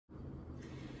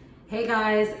Hey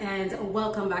guys, and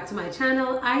welcome back to my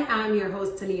channel. I am your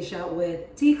host Tanisha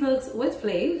with Tea Cooks with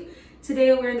Flave.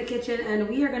 Today we're in the kitchen and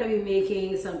we are going to be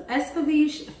making some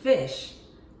Escovitch fish.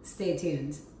 Stay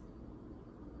tuned.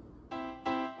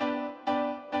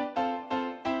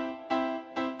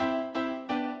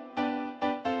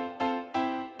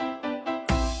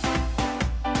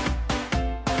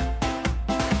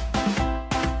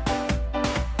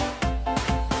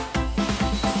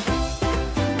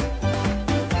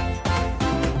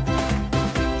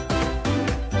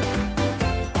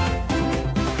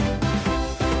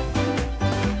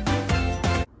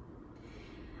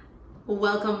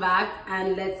 Welcome back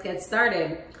and let's get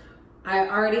started. I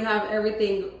already have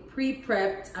everything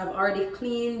pre-prepped. I've already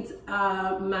cleaned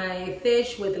my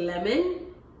fish with lemon.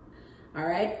 All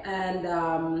right, and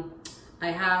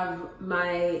I have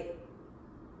my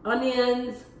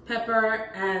onions,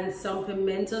 pepper, and some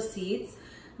pimento seeds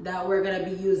that we're gonna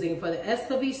be using for the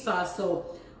Escovitch sauce.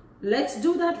 So let's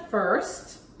do that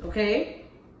first, okay?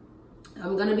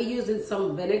 I'm gonna be using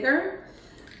some vinegar.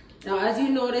 Now, as you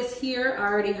notice here, I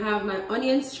already have my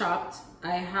onions chopped.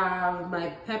 I have my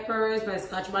peppers, my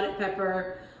Scotch bonnet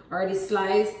pepper already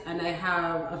sliced, and I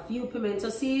have a few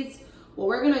pimento seeds. What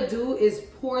we're gonna do is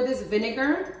pour this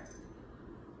vinegar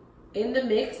in the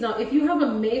mix. Now, if you have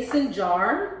a mason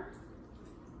jar,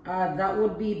 that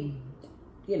would be,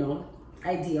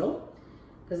 ideal,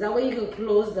 because that way you can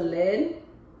close the lid.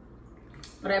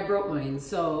 But I broke mine,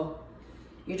 so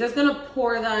you're just gonna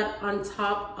pour that on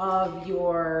top of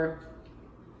your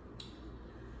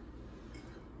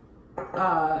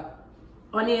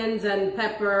onions and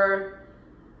pepper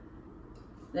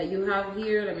that you have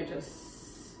here. Let me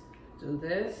just do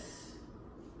this.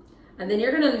 And then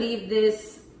you're gonna leave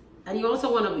this, and you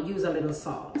also wanna use a little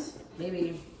salt.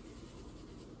 Maybe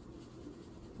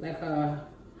like a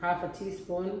half a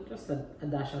teaspoon, just a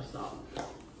dash of salt.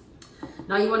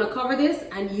 Now you want to cover this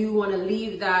and you want to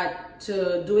leave that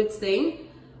to do its thing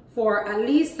for at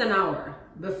least an hour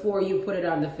before you put it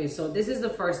on the fish. So this is the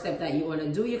first step that you want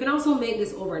to do. You can also make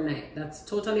this overnight. That's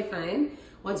totally fine.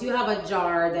 Once you have a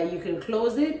jar that you can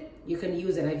close it, you can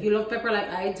use it. If you love pepper like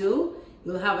I do,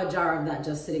 you'll have a jar of that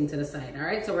just sitting to the side. All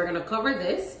right, so we're going to cover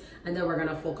this and then we're going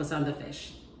to focus on the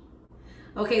fish.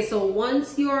 Okay, so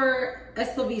once your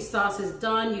Escovitch sauce is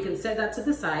done, you can set that to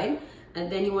the side. And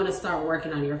then you want to start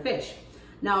working on your fish.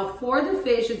 Now for the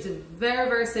fish, it's very,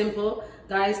 very simple.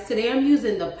 Guys, today I'm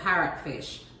using the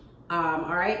parrotfish.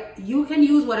 All right, you can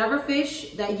use whatever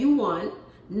fish that you want.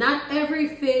 Not every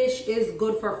fish is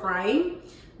good for frying,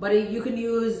 but you can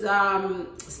use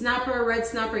snapper, red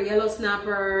snapper, yellow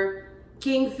snapper,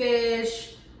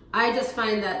 kingfish. I just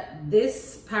find that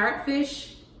this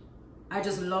parrotfish, I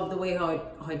just love the way how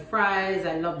it fries.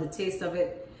 I love the taste of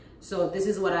it. So this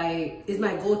is what is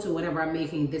my go-to whenever I'm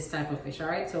making this type of fish. All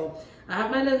right, so I have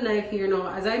my little knife here.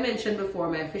 Now, as I mentioned before,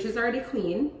 my fish is already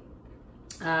clean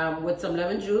with some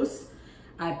lemon juice.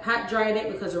 I pat dried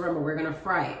it because remember, we're gonna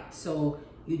fry it. So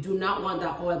you do not want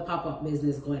that oil pop-up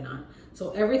business going on. So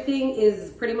everything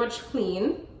is pretty much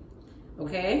clean,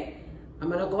 okay? I'm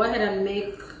gonna go ahead and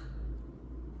make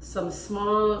some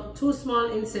two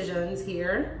small incisions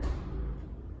here.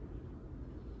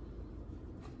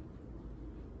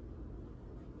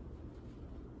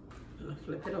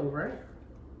 Flip it over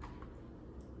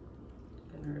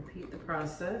and repeat the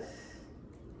process.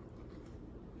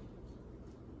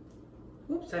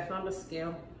 Oops, I found a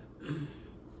scale.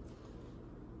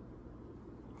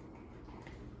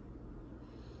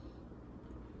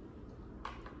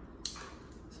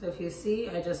 So if you see,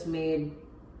 I just made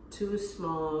two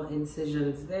small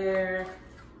incisions there.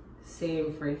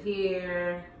 Same for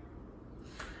here.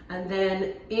 And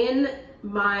then in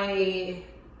my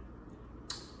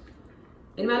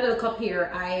little cup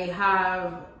here, I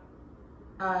have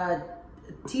a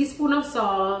teaspoon of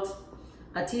salt,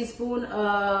 a teaspoon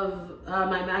of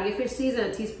my Maggi fish season,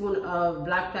 a teaspoon of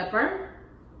black pepper,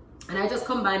 and I just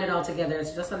combine it all together.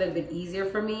 It's just a little bit easier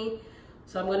for me.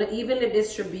 So I'm gonna evenly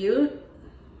distribute.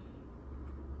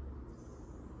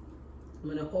 I'm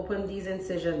gonna open these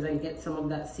incisions and get some of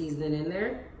that seasoning in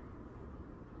there.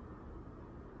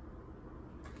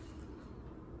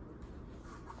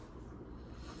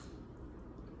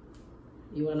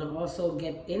 You want to also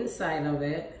get inside of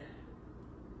it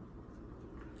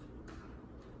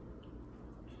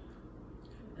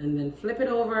and then flip it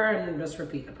over and just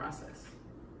repeat the process.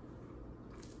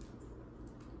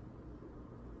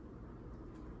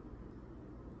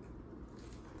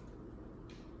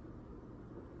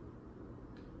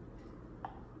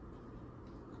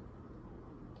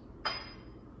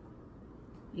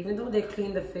 Even though they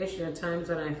clean the fish, there are times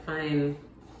when I find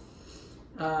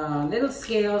little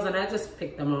scales, and I just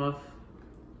picked them off.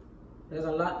 There's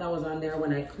a lot that was on there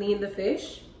when I cleaned the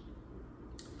fish.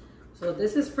 So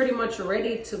this is pretty much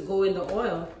ready to go in the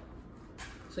oil.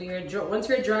 So once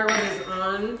your dry rub is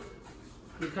on,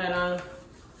 you kind of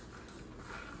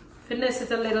finesse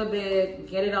it a little bit,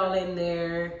 get it all in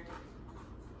there.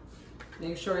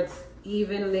 Make sure it's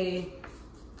evenly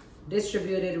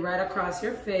distributed right across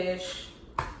your fish.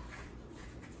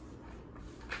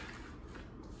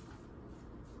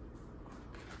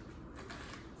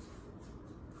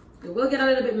 It will get a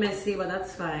little bit messy, but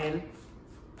that's fine.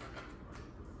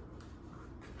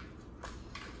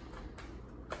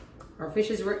 Our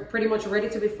fish is pretty much ready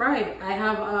to be fried. I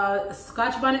have a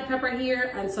Scotch bonnet pepper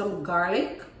here and some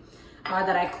garlic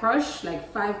that I crushed,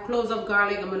 like 5 cloves of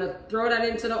garlic. I'm gonna throw that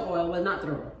into the oil. Well, not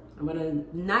throw. I'm gonna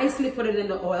nicely put it in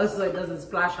the oil so it doesn't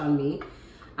splash on me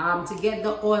to get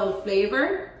the oil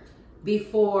flavor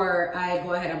before I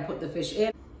go ahead and put the fish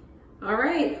in. All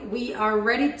right, we are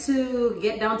ready to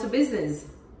get down to business.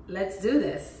 Let's do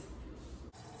this.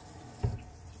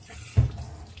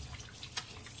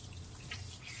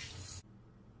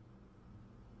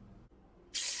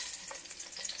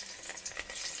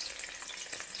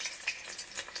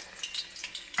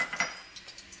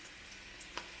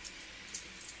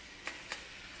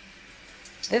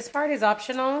 This part is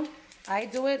optional. I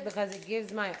do it because it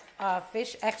gives my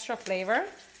fish extra flavor.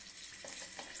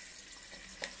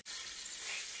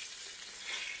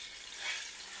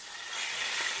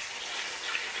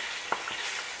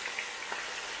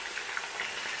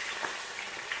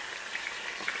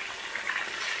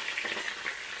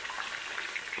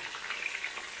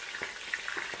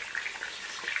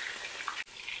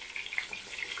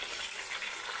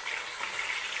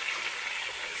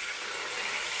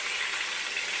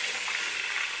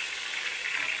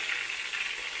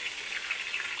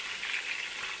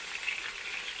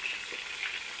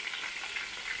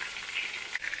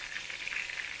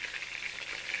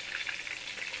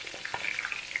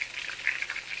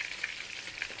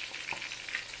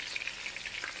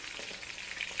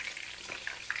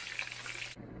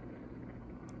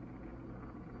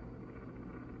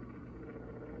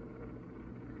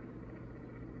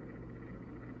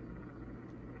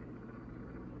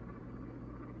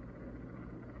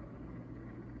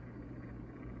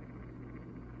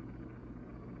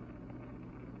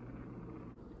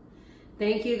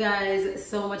 Thank you guys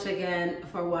so much again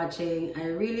for watching. I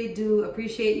really do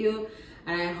appreciate you,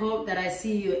 and I hope that I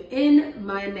see you in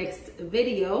my next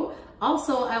video.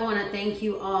 Also, I want to thank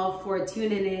you all for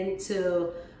tuning in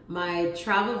to my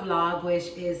travel vlog, which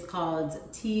is called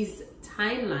T's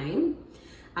Timeline.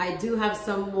 I do have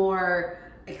some more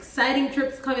exciting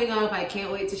trips coming up. I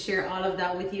can't wait to share all of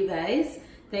that with you guys.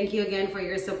 Thank you again for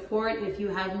your support. If you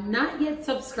have not yet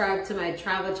subscribed to my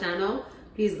travel channel,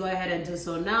 please go ahead and do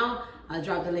so now. I'll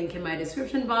drop the link in my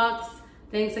description box.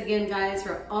 Thanks again, guys,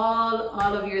 for all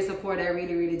of your support. I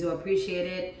really, really do appreciate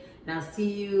it. And I'll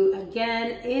see you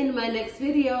again in my next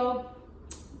video.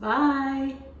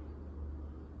 Bye.